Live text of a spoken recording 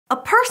A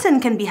person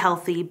can be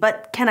healthy,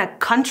 but can a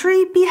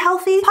country be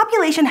healthy?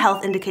 Population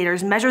health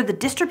indicators measure the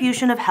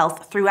distribution of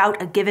health throughout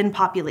a given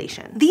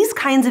population. These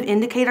kinds of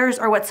indicators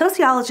are what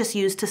sociologists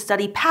use to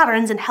study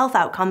patterns in health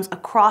outcomes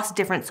across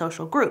different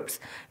social groups,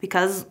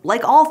 because,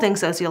 like all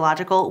things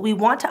sociological, we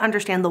want to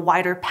understand the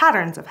wider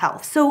patterns of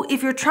health. So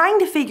if you're trying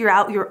to figure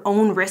out your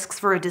own risks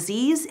for a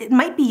disease, it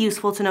might be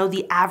useful to know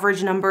the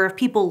average number of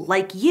people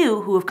like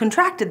you who have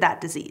contracted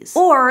that disease.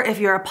 Or if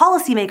you're a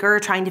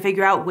policymaker trying to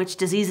figure out which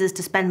diseases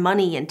to spend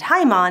money and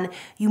time on,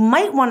 you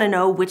might want to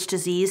know which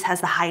disease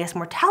has the highest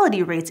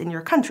mortality rates in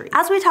your country.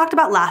 As we talked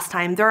about last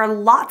time, there are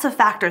lots of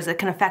factors that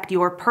can affect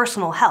your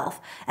personal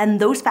health, and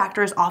those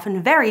factors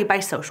often vary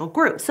by social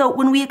group. So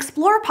when we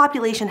explore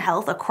population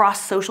health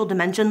across social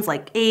dimensions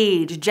like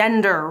age,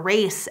 gender,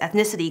 race,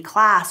 ethnicity,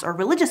 class, or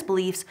religious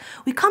beliefs,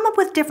 we come up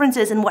with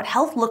differences in what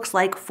health looks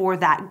like for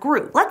that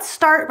group. Let's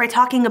start by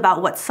talking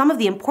about what some of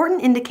the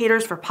important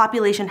indicators for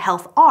population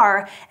health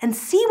are, and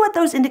see what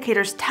those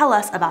indicators tell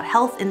us about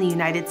health in the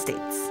United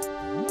States.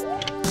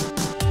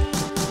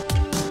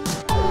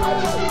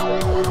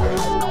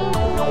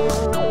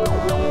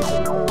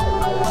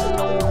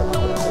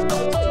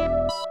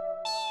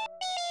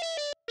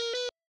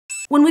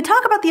 When we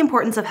talk about the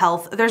importance of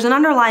health, there's an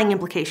underlying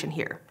implication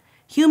here.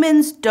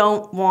 Humans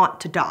don't want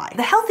to die.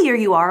 The healthier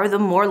you are, the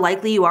more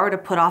likely you are to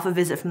put off a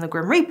visit from the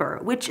Grim Reaper,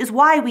 which is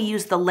why we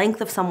use the length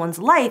of someone's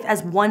life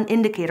as one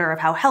indicator of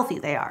how healthy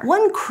they are.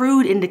 One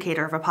crude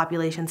indicator of a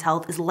population's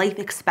health is life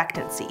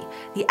expectancy,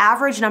 the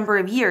average number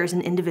of years an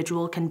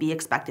individual can be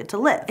expected to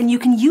live. And you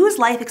can use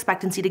life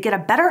expectancy to get a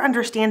better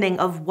understanding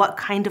of what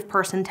kind of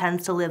person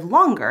tends to live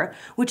longer,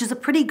 which is a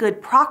pretty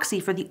good proxy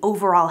for the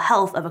overall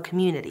health of a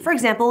community. For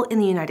example, in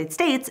the United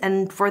States,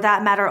 and for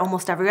that matter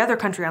almost every other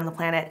country on the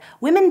planet,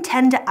 women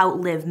tend to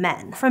outlive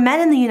men. For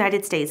men in the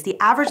United States, the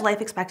average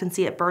life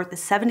expectancy at birth is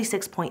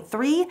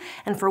 76.3,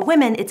 and for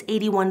women, it's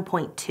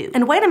 81.2.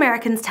 And white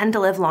Americans tend to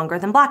live longer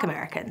than Black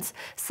Americans.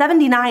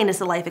 79 is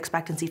the life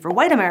expectancy for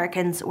white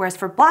Americans, whereas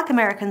for Black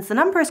Americans, the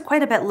number is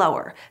quite a bit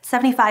lower,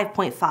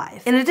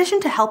 75.5. In addition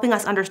to helping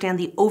us understand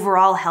the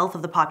overall health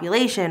of the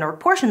population, or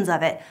portions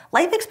of it,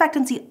 life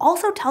expectancy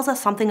also tells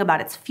us something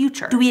about its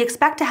future. Do we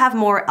expect to have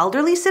more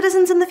elderly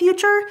citizens in the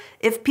future?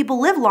 If people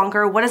live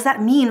longer, what does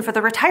that mean for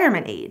the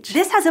retirement age?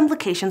 This has implications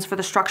for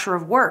the structure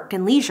of work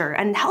and leisure,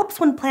 and helps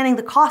when planning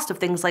the cost of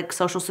things like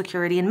Social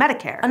Security and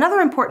Medicare. Another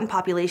important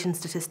population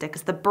statistic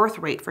is the birth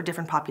rate for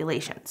different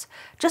populations.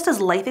 Just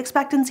as life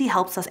expectancy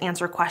helps us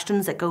answer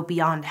questions that go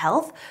beyond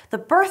health, the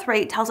birth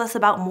rate tells us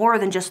about more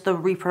than just the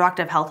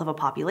reproductive health of a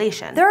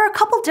population. There are a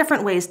couple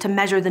different ways to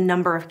measure the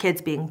number of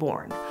kids being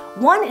born.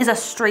 One is a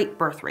straight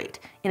birth rate.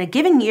 In a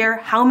given year,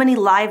 how many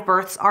live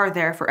births are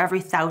there for every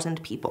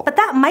 1,000 people? But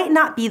that might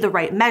not be the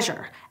right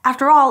measure.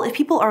 After all, if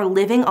people are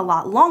living a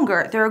lot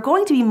longer, there are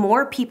going to be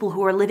more people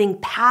who are living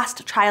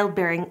past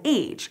childbearing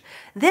age.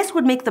 This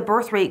would make the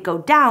birth rate go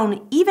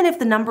down even if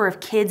the number of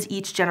kids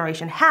each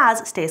generation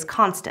has stays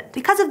constant.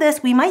 Because of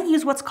this, we might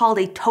use what's called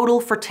a total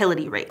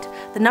fertility rate,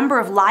 the number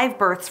of live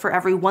births for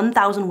every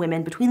 1,000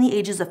 women between the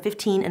ages of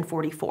 15 and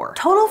 44.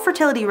 Total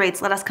fertility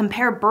rates let us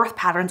compare birth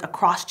patterns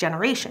across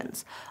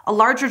generations. A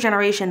larger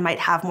generation might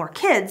have more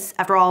kids,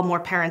 after all, more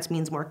parents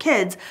means more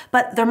kids,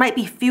 but there might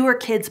be fewer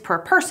kids per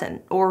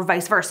person, or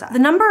vice versa. The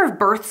number of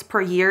births per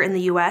year in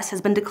the US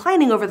has been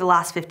declining over the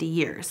last 50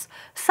 years.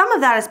 Some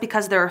of that is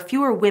because there are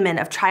fewer women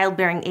of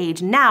childbearing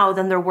age now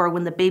than there were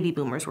when the baby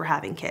boomers were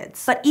having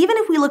kids. But even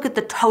if we look at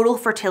the total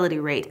fertility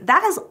rate,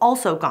 that has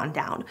also gone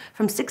down,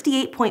 from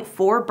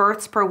 68.4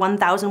 births per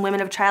 1,000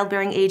 women of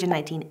childbearing age in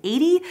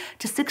 1980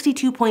 to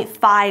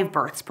 62.5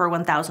 births per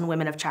 1,000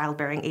 women of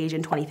childbearing age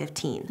in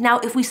 2015. Now,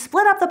 if we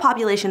split up the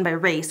population by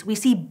race, we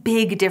see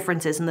big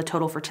differences in the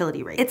total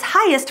fertility rate. It's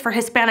highest for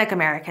Hispanic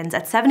Americans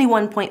at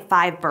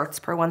 71.5 births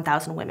per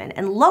 1,000 women,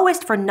 and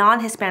lowest for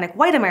non-Hispanic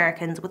white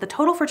Americans with a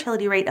total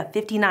fertility rate of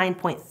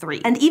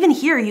 59.3. And even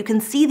here you can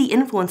see the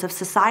influence of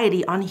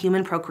society on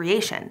human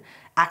procreation.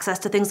 Access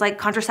to things like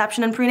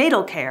contraception and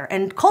prenatal care,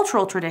 and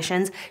cultural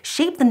traditions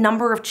shape the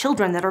number of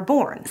children that are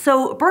born.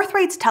 So birth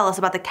rates tell us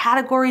about the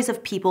categories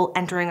of people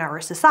entering our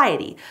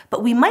society,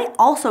 but we might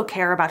also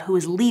care about who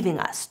is leaving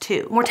us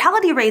too.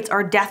 Mortality rates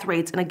are death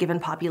rates in a given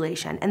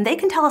population, and they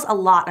can tell us a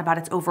lot about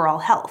its overall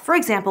health. For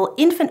example,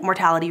 infant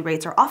mortality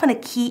rates are often a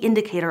key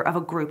indicator of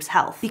a group's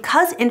health.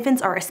 Because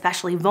infants are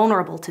especially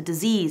vulnerable to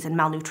disease and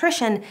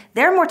malnutrition,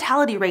 their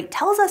mortality rate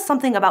tells us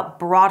something about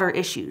broader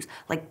issues,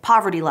 like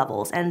poverty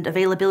levels and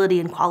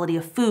availability and quality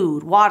of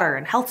food, water,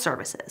 and health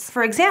services.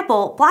 For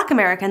example, Black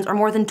Americans are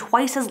more than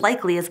twice as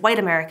likely as white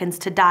Americans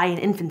to die in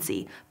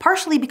infancy,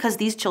 partially because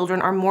these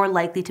children are more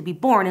likely to be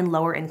born in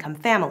lower-income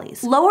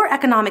families. Lower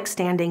economic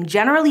standing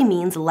generally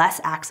means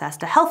less access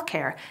to health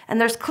care, and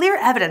there's clear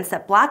evidence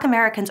that Black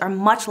Americans are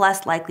much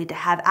less likely to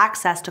have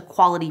access to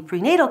quality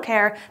prenatal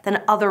care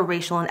than other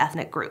racial and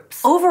ethnic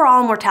groups.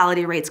 Overall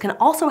mortality rates can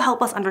also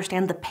help us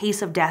understand the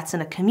pace of deaths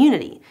in a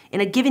community. In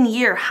a given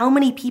year, how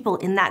many people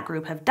in that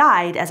group have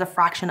died as a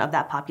fraction of of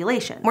that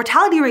population.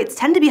 Mortality rates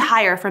tend to be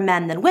higher for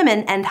men than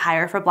women and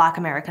higher for Black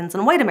Americans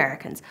and white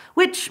Americans,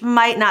 which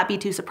might not be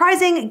too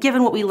surprising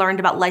given what we learned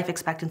about life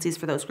expectancies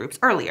for those groups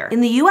earlier. In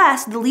the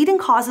US, the leading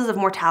causes of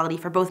mortality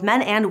for both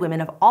men and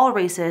women of all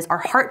races are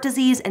heart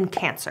disease and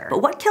cancer.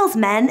 But what kills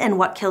men and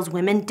what kills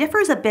women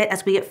differs a bit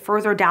as we get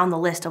further down the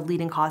list of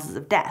leading causes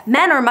of death.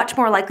 Men are much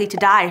more likely to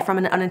die from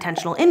an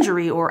unintentional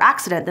injury or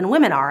accident than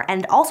women are,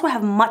 and also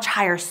have much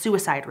higher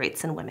suicide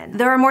rates than women.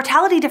 There are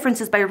mortality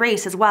differences by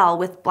race as well,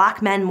 with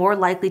Black men more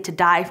likely to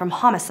die from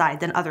homicide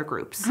than other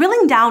groups.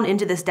 Drilling down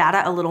into this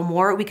data a little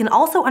more, we can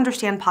also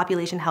understand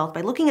population health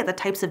by looking at the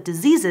types of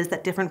diseases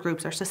that different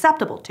groups are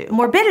susceptible to.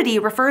 Morbidity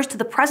refers to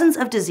the presence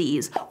of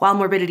disease, while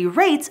morbidity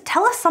rates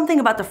tell us something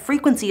about the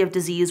frequency of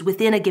disease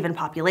within a given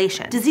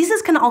population.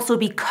 Diseases can also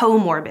be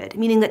comorbid,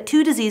 meaning that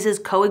two diseases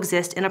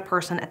coexist in a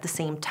person at the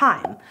same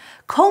time.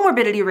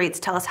 Comorbidity rates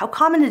tell us how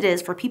common it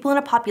is for people in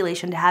a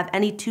population to have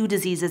any two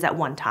diseases at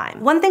one time.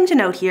 One thing to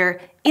note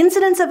here,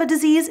 incidence of a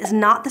disease is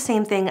not the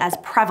same thing as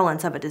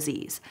prevalence of a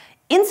disease.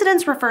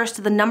 Incidence refers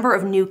to the number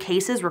of new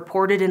cases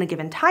reported in a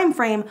given time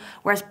frame,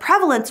 whereas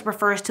prevalence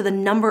refers to the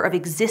number of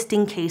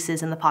existing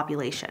cases in the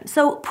population.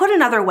 So put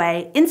another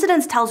way,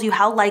 incidence tells you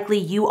how likely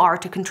you are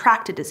to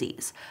contract a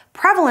disease.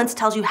 Prevalence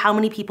tells you how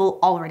many people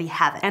already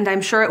have it. And I'm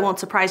sure it won't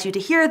surprise you to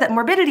hear that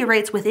morbidity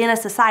rates within a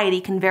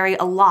society can vary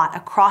a lot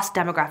across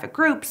demographic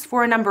groups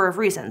for a number of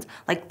reasons,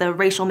 like the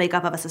racial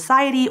makeup of a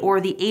society or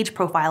the age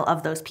profile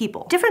of those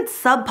people. Different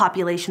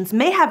subpopulations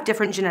may have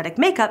different genetic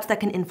makeups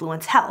that can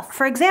influence health.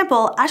 For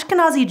example,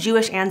 Ashkenazi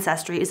Jewish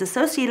ancestry is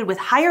associated with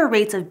higher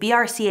rates of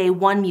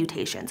BRCA1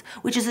 mutations,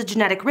 which is a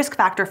genetic risk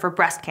factor for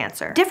breast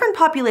cancer. Different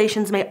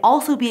populations may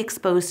also be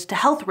exposed to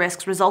health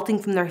risks resulting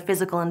from their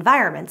physical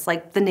environments,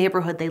 like the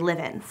neighborhood they live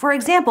in. For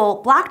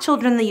example, Black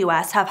children in the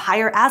US have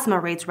higher asthma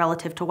rates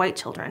relative to white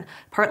children,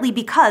 partly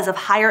because of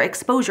higher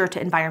exposure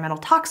to environmental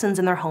toxins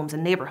in their homes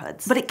and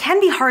neighborhoods. But it can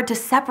be hard to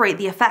separate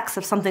the effects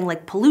of something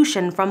like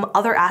pollution from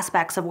other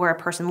aspects of where a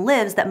person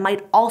lives that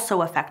might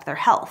also affect their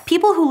health.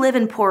 People who live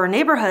in poorer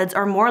neighborhoods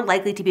are more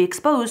likely to be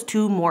exposed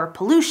to more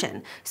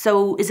pollution.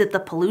 So is it the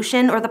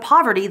pollution or the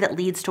poverty that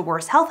leads to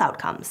worse health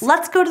outcomes?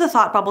 Let's go to the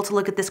thought bubble to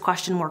look at this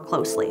question more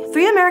closely.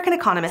 Three American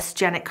economists,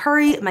 Janet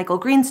Curry, Michael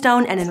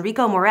Greenstone, and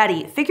Enrico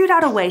Moretti, figured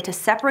out a way to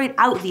separate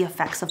out the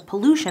effects of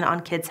pollution on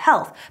kids'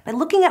 health by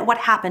looking at what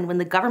happened when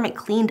the government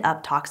cleaned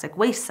up toxic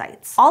waste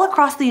sites. All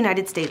across the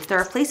United States, there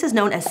are places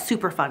known as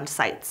Superfund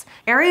sites,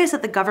 areas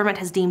that the government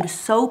has deemed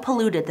so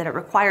polluted that it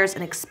requires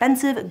an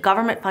expensive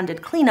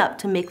government-funded cleanup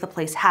to make the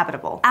place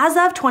habitable. As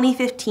of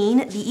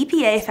 2015, the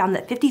EPA found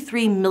that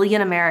 53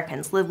 million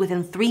Americans live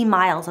within 3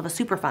 miles of a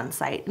Superfund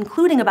site,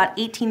 including about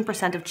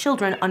 18% of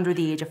children under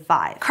the age of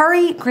 5.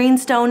 Curry,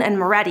 Greenstone, and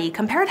Moretti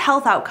compared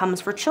health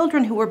outcomes for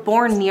children who were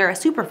born near a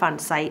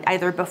Superfund site,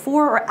 either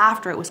before or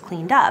after it was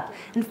cleaned up,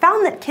 and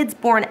found that kids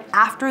born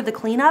after the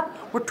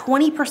cleanup were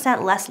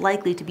 20% less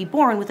likely to be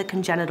born with a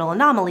congenital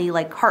anomaly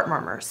like heart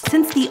murmurs.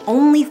 Since the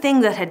only thing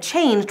that had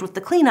changed with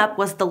the cleanup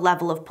was the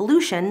level of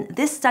pollution,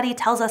 this study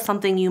tells us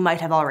something you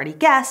might have already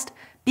guessed.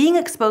 Being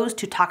exposed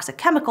to toxic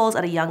chemicals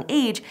at a young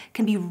age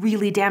can be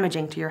really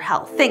damaging to your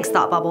health. Thanks,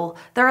 Thought Bubble.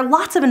 There are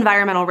lots of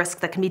environmental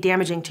risks that can be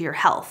damaging to your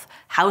health.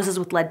 Houses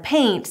with lead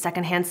paint,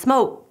 secondhand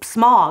smoke,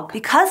 smog.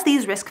 Because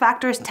these risk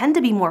factors tend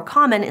to be more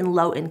common in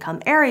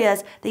low-income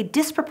areas, they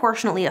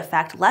disproportionately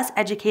affect less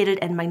educated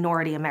and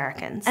minority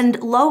Americans.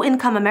 And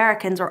low-income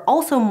Americans are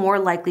also more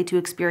likely to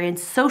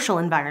experience social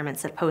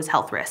environments that pose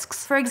health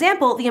risks. For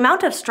example, the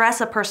amount of stress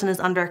a person is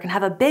under can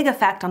have a big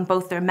effect on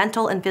both their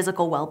mental and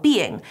physical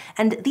well-being,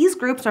 and these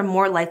groups are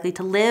more likely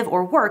to live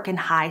or work in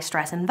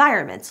high-stress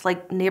environments,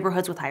 like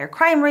neighborhoods with higher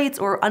crime rates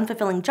or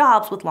unfulfilling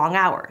jobs with long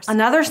hours.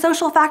 Another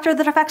social factor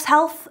that affects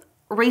health?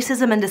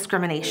 Racism and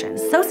discrimination.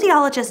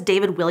 Sociologist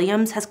David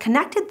Williams has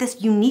connected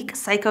this unique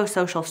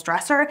psychosocial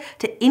stressor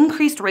to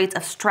increased rates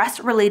of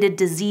stress-related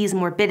disease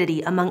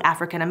morbidity among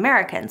African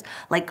Americans,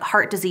 like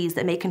heart disease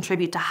that may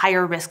contribute to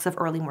higher risks of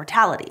early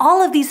mortality.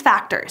 All of these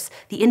factors,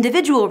 the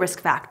individual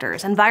risk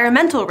factors,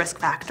 environmental risk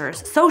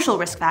factors, social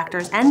risk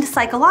factors, and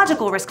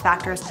psychological risk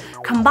factors,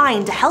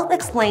 combine to help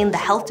explain the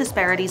health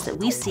disparities that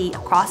we see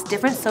across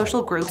different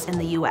social groups in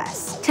the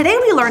US. Today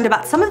we learned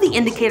about some of the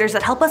indicators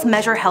that help us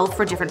measure health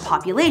for different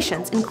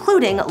populations,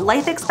 including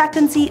life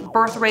expectancy,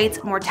 birth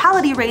rates,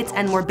 mortality rates,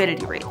 and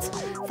morbidity rates.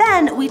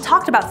 Then, we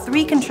talked about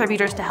 3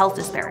 contributors to health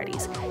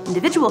disparities: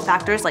 individual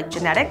factors like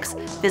genetics,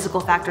 physical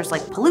factors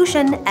like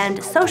pollution,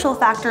 and social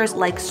factors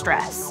like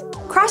stress.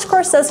 Crash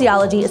Course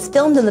Sociology is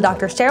filmed in the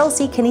Dr. Cheryl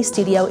C. Kinney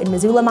studio in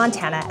Missoula,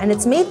 Montana, and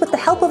it's made with the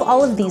help of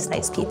all of these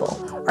nice people.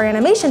 Our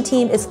animation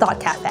team is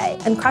Thought Cafe,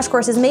 and Crash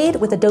Course is made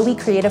with Adobe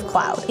Creative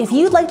Cloud. If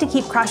you'd like to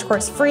keep Crash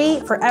Course free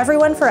for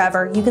everyone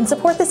forever, you can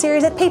support the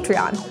series at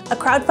Patreon, a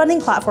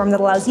crowdfunding platform that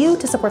allows you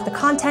to support the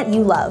content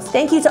you love.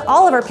 Thank you to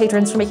all of our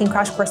patrons for making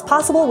Crash Course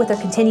possible with their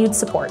continued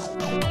support.